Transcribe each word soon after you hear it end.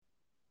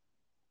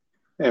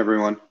Hey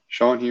everyone,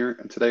 Sean here,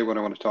 and today what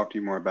I want to talk to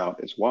you more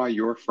about is why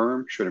your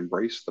firm should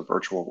embrace the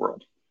virtual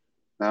world.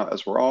 Now,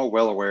 as we're all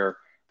well aware,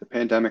 the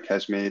pandemic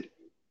has made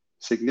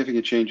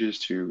significant changes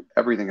to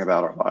everything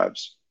about our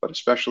lives, but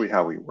especially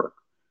how we work.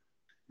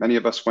 Many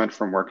of us went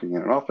from working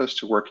in an office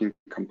to working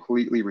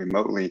completely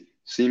remotely,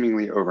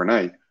 seemingly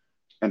overnight.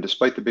 And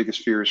despite the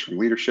biggest fears from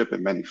leadership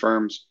in many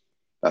firms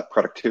that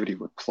productivity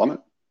would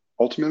plummet,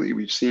 ultimately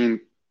we've seen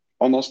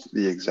almost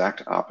the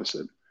exact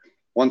opposite.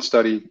 One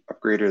study of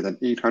greater than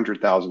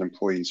 800,000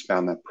 employees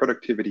found that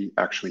productivity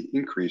actually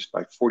increased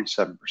by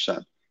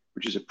 47%,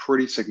 which is a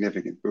pretty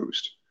significant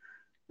boost.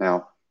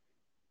 Now,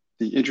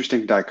 the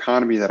interesting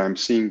dichotomy that I'm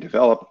seeing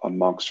develop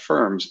amongst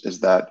firms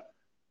is that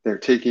they're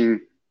taking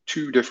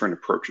two different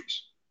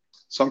approaches.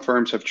 Some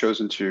firms have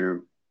chosen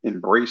to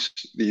embrace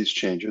these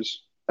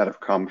changes that have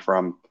come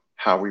from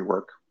how we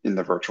work in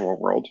the virtual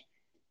world.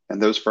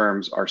 And those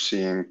firms are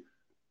seeing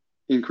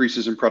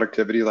increases in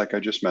productivity, like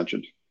I just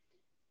mentioned,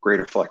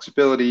 greater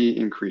flexibility,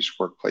 increased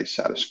workplace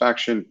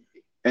satisfaction,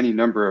 any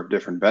number of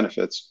different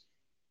benefits.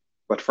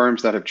 But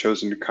firms that have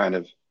chosen to kind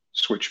of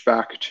switch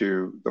back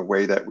to the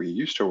way that we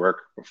used to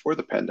work before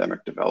the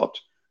pandemic developed,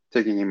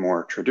 taking a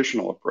more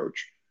traditional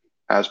approach,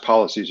 as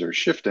policies are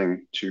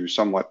shifting to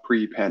somewhat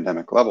pre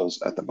pandemic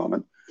levels at the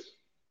moment,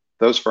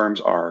 those firms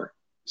are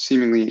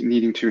seemingly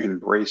needing to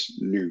embrace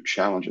new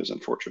challenges,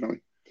 unfortunately.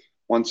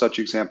 One such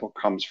example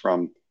comes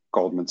from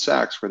Goldman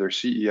Sachs, where their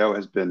CEO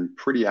has been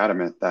pretty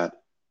adamant that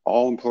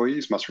all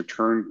employees must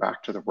return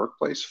back to the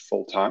workplace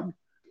full time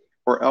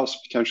or else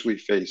potentially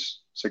face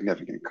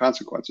significant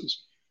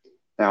consequences.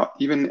 Now,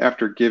 even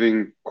after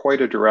giving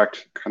quite a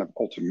direct kind of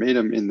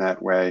ultimatum in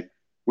that way,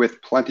 with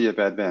plenty of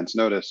advance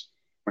notice,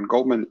 when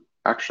Goldman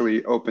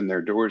actually opened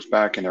their doors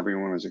back and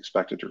everyone was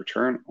expected to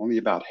return, only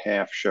about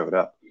half showed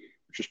up,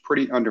 which is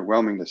pretty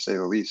underwhelming to say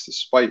the least,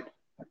 despite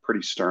a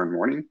pretty stern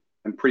warning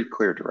and pretty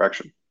clear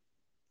direction.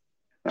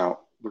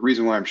 Now, the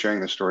reason why I'm sharing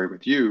this story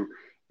with you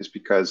is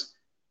because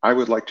I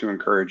would like to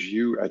encourage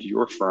you at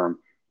your firm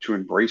to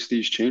embrace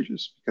these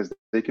changes because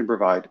they can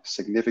provide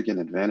significant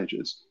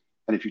advantages.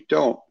 And if you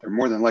don't, they're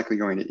more than likely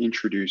going to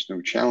introduce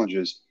new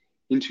challenges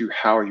into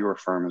how your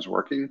firm is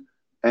working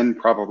and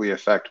probably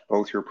affect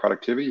both your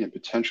productivity and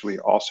potentially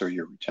also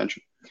your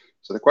retention.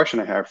 So the question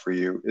I have for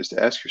you is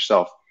to ask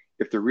yourself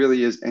if there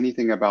really is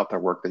anything about the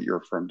work that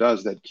your firm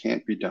does that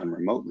can't be done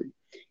remotely.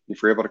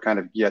 If you're able to kind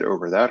of get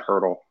over that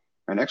hurdle,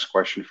 my next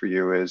question for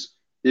you is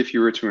if you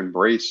were to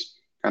embrace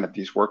kind of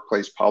these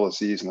workplace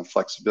policies and the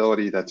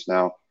flexibility that's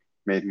now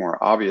made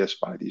more obvious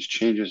by these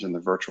changes in the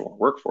virtual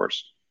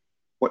workforce,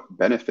 what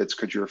benefits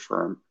could your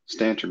firm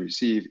stand to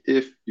receive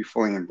if you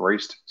fully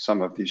embraced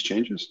some of these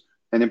changes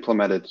and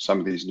implemented some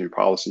of these new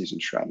policies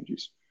and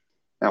strategies?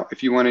 Now,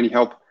 if you want any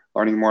help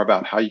learning more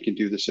about how you can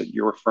do this at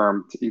your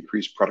firm to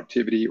increase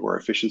productivity or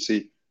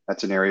efficiency,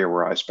 that's an area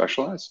where I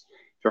specialize.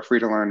 Feel free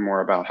to learn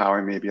more about how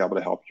I may be able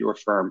to help your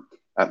firm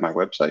at my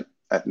website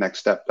at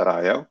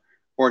nextstep.io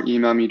or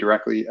email me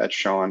directly at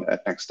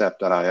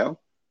sean@nextstep.io.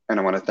 And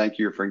I want to thank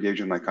you for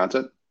engaging my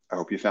content. I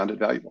hope you found it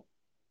valuable.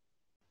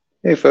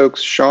 Hey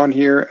folks, Sean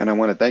here, and I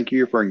want to thank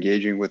you for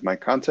engaging with my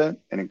content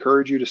and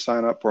encourage you to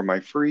sign up for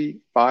my free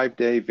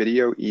 5-day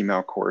video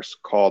email course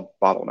called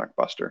Bottleneck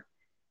Buster.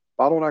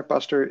 Bottleneck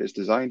Buster is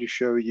designed to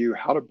show you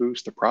how to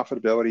boost the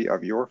profitability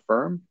of your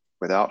firm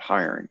without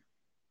hiring.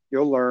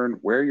 You'll learn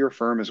where your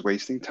firm is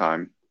wasting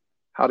time,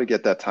 how to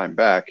get that time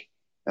back,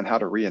 and how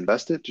to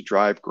reinvest it to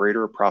drive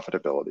greater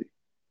profitability.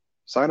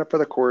 Sign up for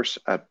the course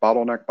at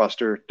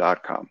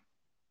bottleneckbuster.com.